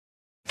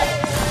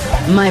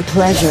My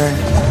pleasure.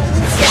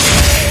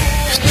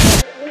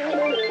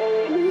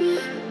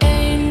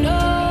 Ain't no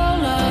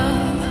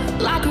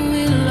love like a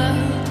real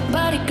love,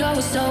 but it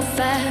goes so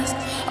fast.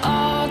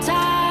 All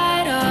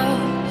tied up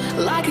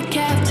like a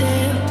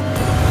captive.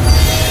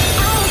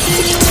 I don't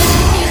see you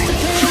disappearing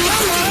from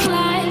my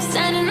life,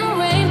 standing on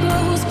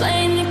rainbows,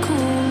 playing it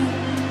cool.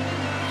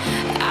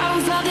 I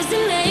haven't felt this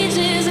in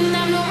ages, and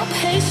I've no more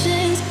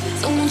patience.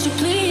 So won't you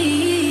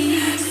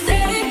please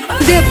stay?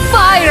 The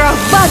fire of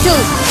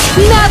battle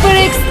never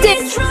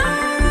extinguishes.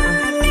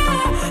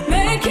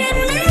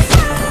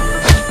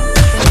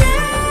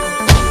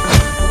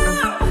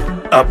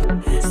 Up.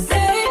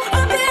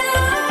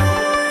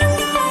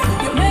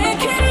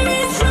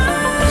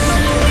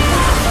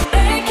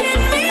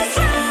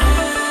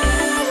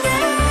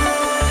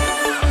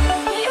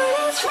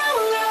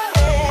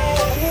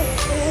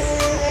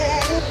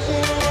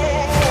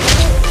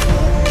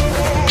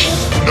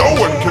 No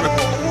one can.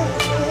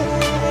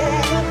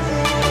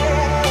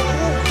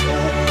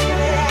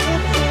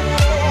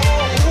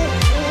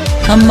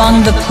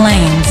 Among the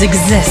planes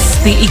exists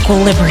the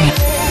equilibrium.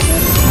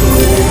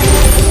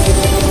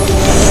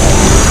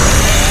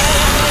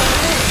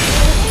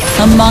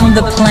 Among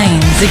the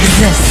planes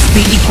exists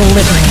the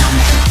equilibrium,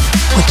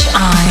 which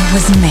I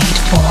was made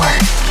for.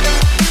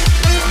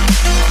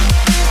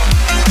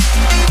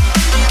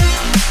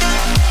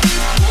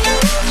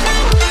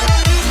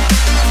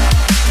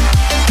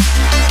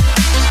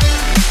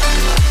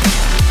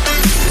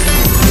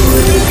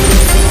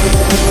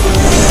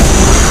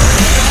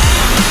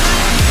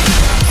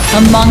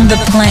 Among the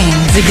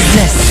planes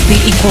exists the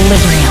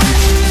equilibrium,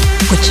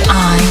 which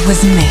I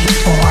was made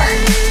for.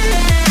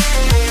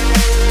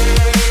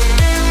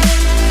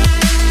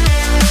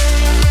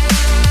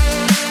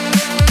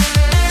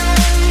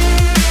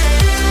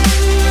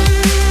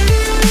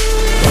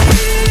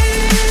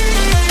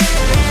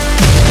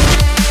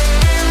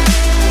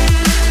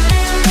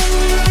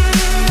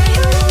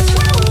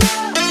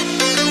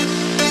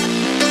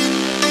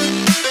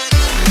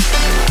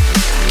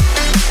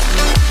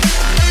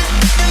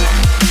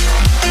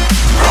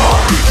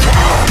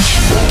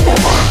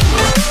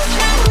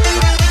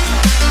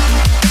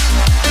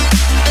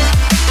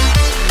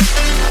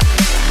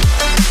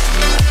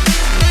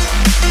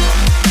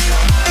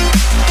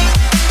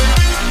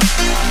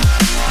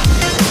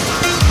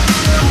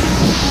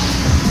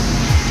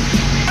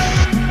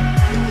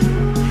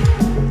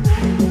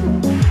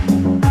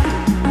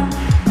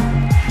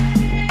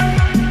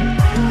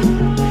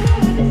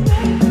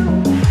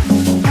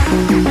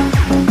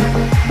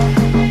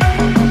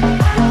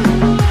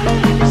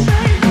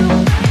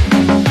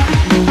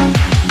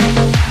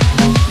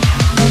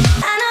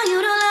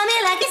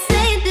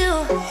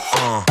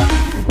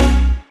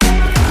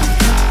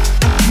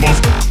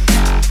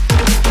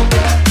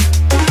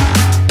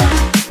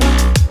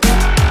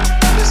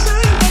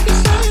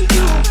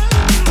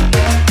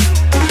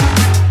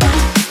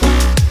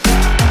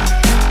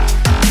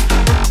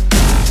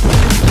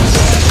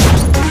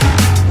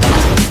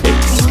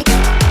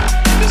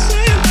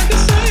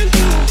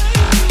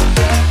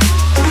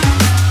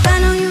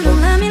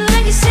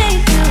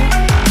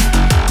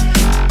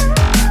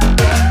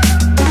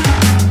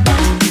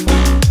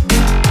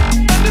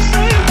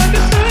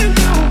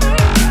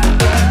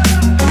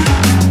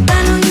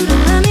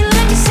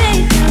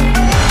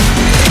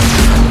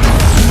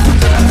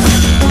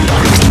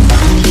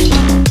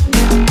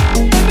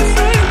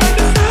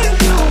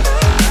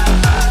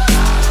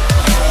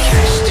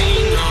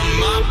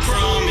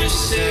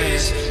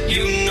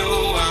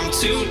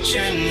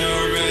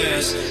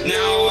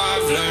 Now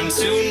I've learned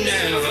to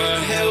never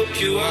help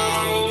you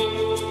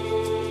out,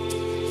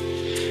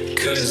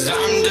 'cause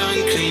I'm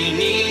done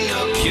cleaning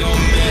up your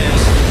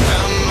mess.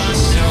 Found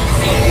myself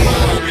in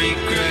my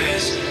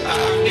regrets.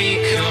 I've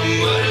become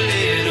a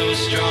little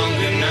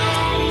stronger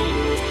now.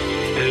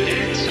 A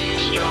little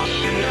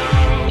stronger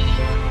now.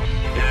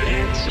 A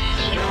little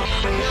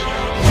stronger now.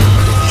 A little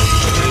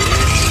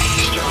stronger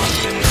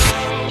now.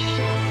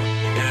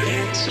 A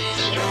little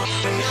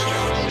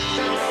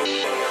stronger now.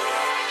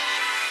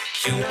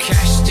 You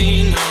cashed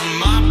in on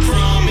my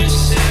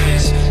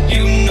promises.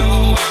 You know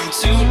I'm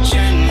too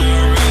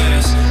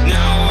generous.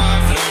 Now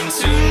I've learned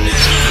to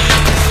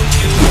never help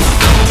you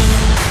out,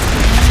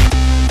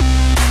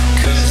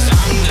 'cause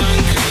I'm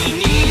done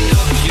cleaning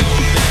up your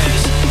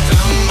mess.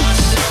 Found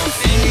myself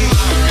in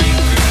my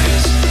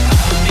regrets.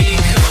 I've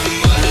become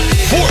a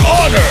little For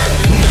honor!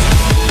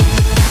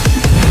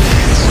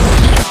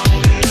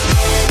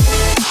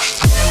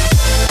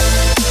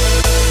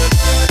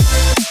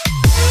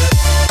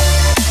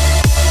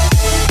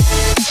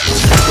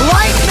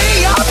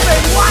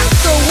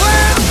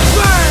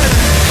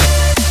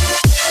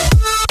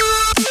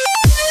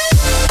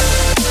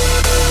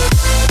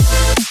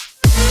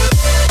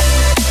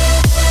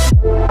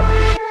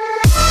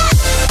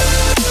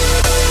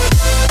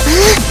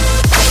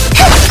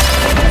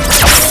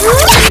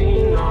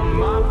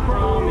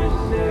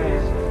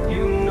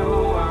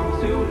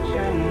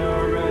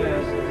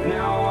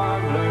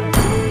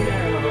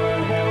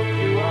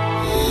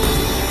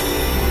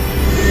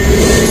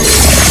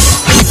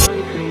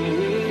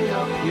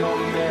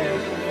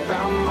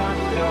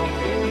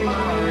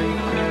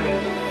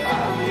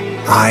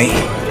 I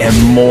am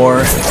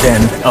more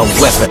than a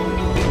weapon.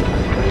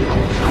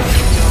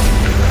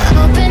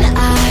 Open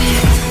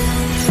eyes,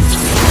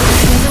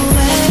 feel the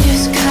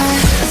waves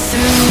cut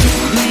through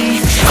me.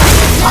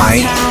 I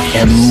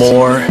am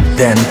more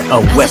than a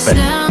weapon.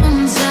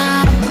 Sounds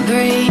I'm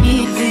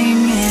breathing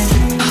in.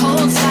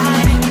 Hold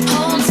tight,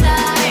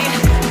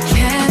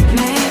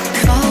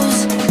 chemicals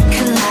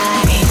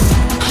collide.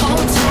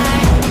 Hold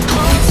tight,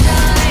 hold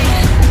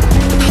tight,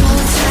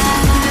 hold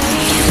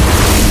tight.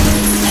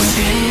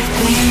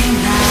 Dripping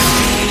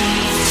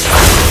light.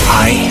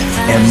 I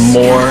am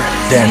more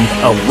than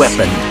a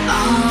weapon.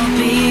 All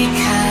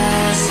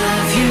because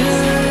of you.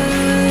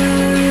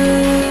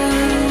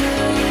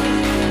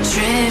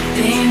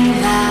 Dripping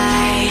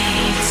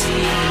light,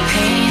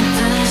 paint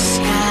the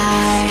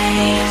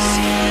skies.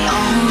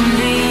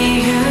 Only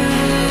you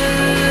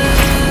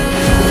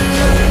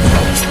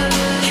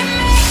can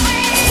make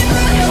me.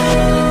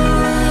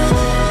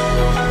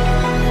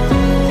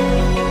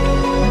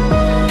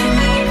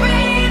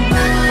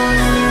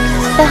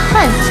 The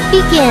hunt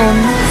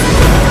begins.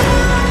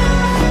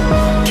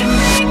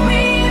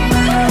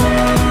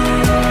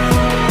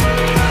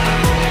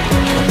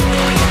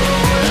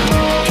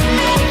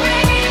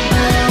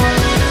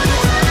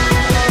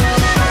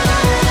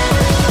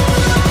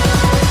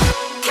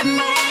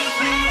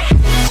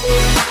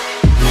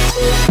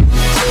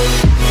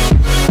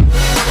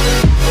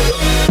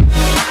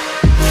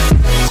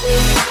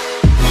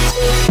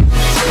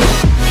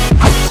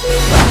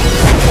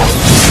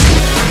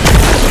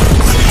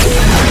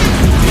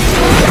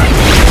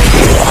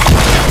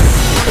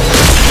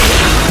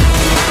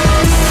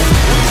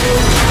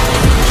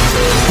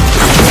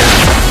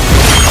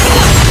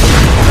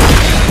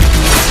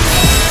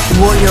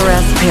 Warrior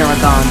S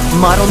Paragon,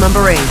 model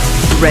number 8,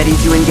 ready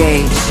to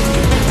engage.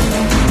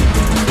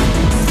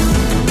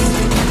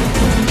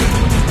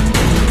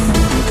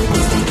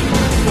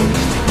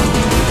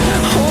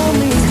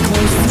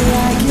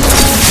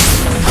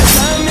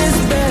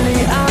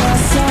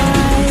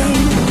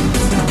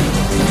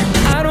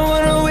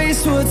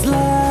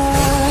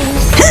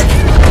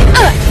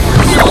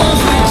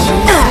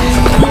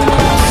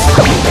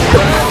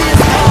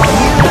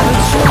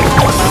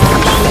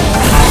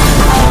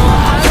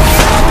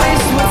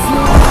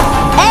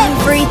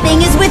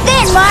 Everything is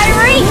within my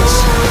reach!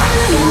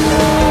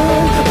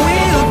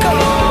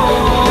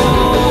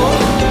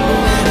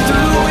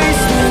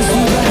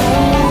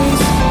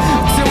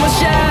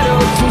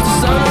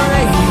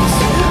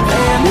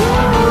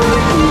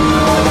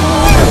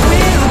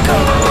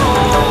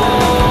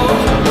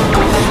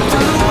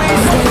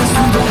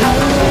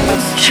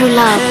 True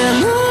love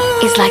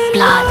is like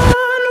blood.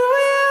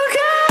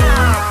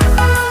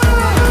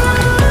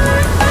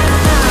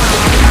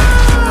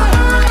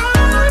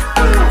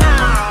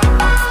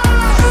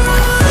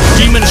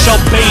 Demons shall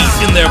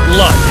bathe in their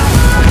blood.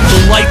 The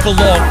life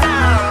alone.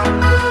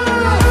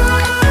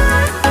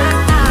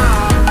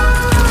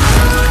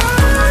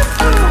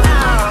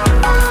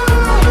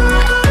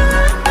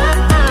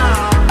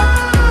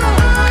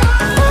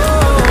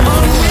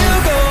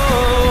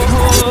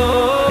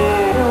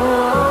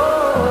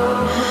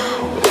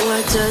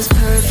 What does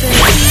perfect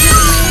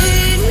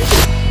mean?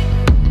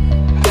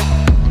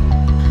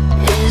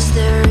 Is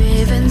there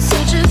even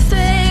such a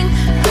thing?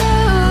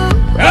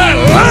 I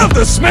love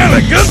the smell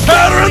of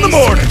gunpowder in the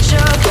morning.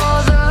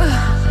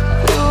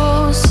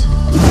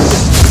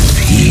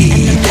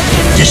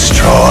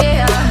 Destroy.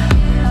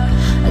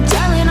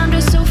 Darling, I'm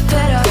just so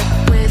fed up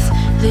with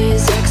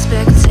these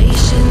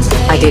expectations.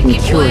 I didn't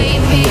cure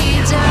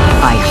it.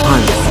 I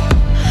hunt.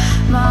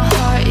 My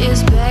heart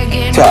is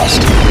begging.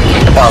 Trust.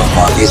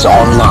 Alpha is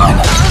online.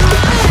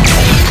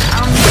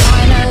 I'm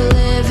trying to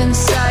live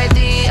inside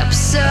the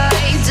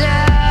upside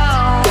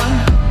down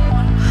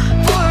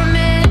for a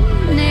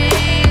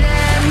minute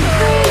and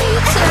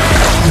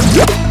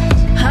pretend.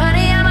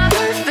 Honey, I'm a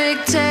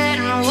perfect 10.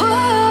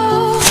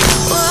 Whoa,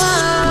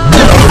 whoa.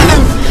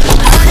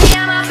 Honey,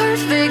 I'm a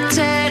perfect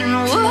 10.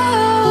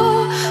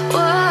 Whoa,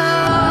 whoa.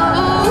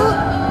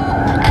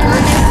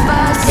 And if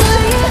I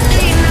say it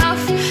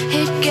enough,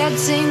 it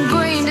gets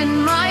ingrained in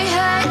my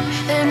head,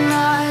 and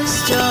I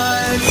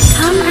start.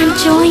 Come and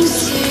join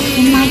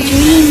in my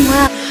dream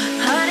world.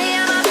 Honey,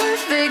 I'm a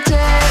perfect 10.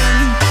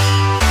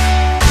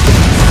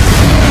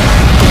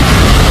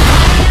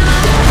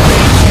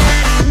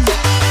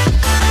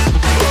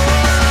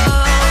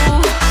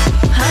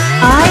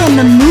 I am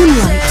the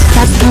moonlight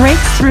that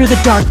breaks through the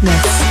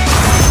darkness.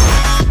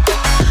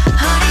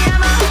 Honey,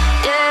 I'm a,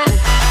 yeah.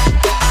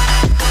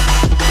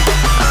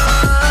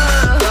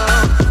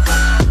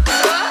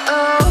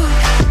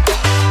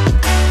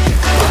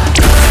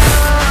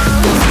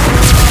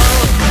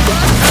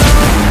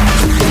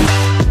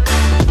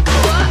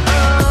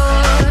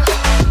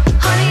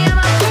 Honey, I'm a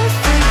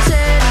perfect 10.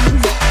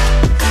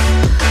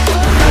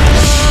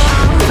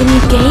 When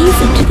you gaze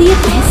into the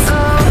abyss,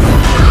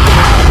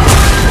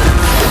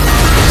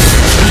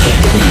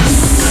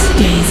 This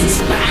gazes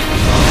back.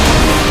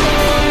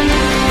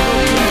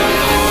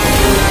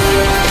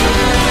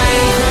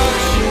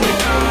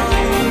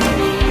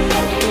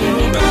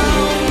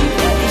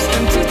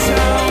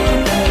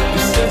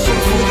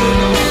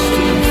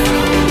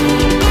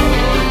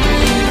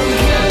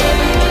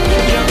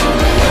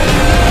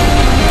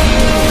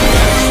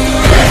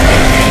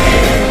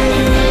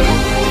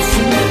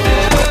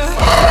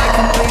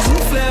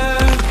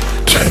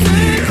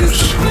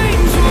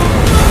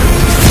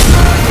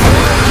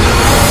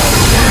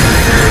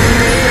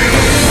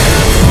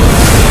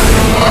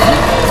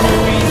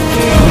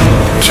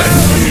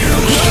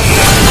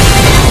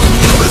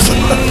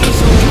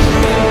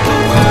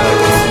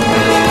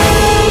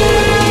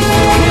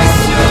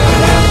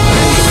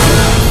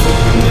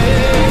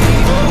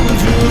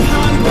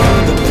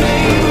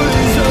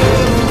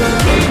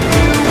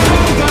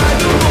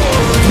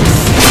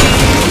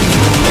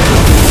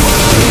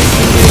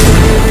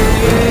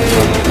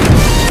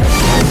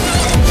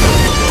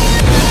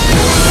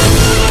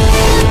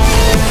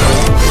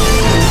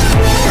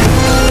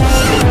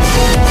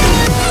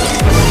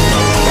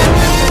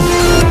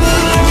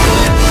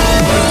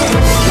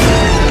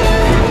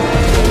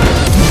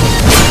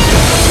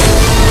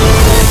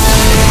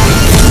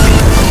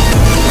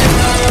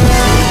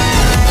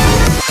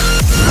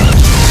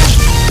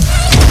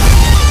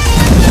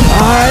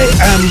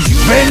 am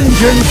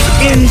Vengeance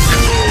Inc.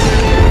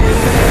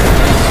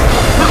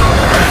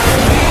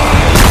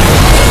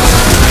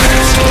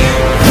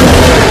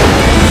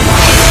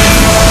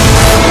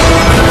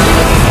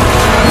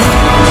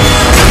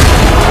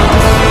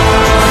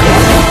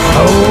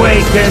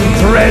 Awaken,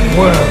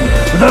 Dreadworm,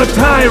 the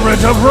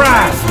tyrant of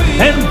wrath,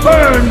 and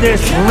burn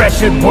this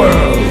wretched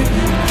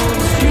world!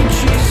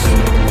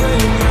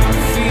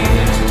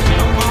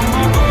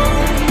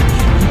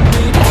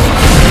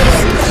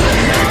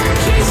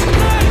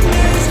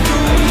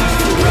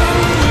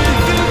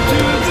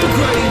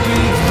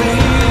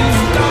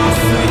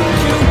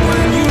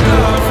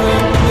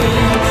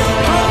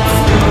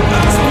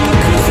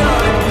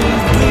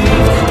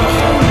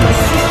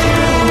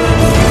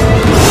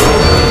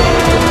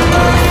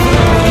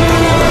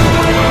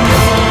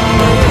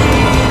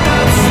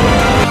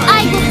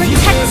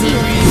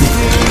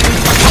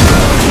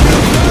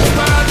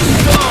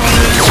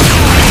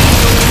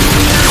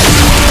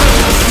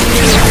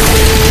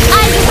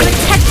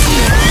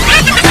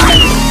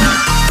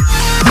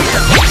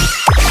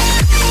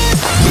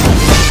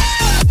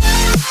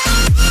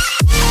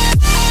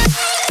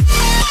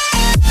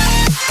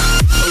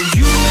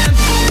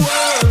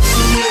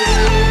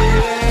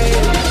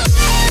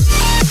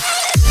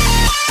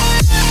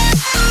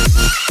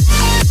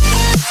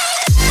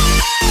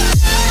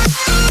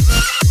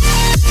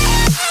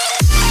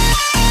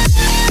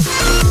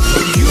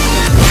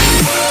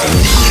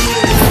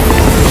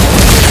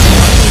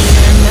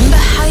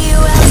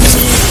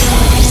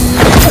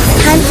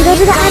 Go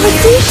to the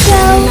Odyssey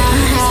show.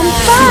 Some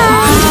fun.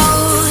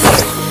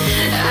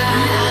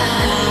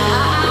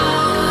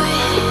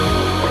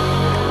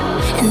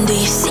 And do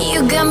you see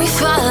you got me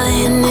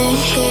falling in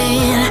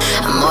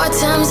more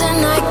times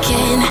than I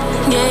can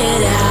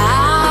get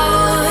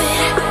out.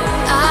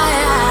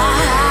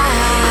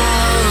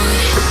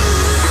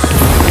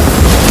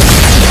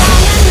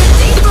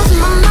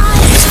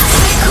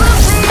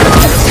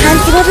 Time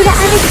to go to the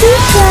Odyssey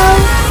show.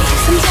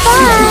 Some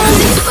fun.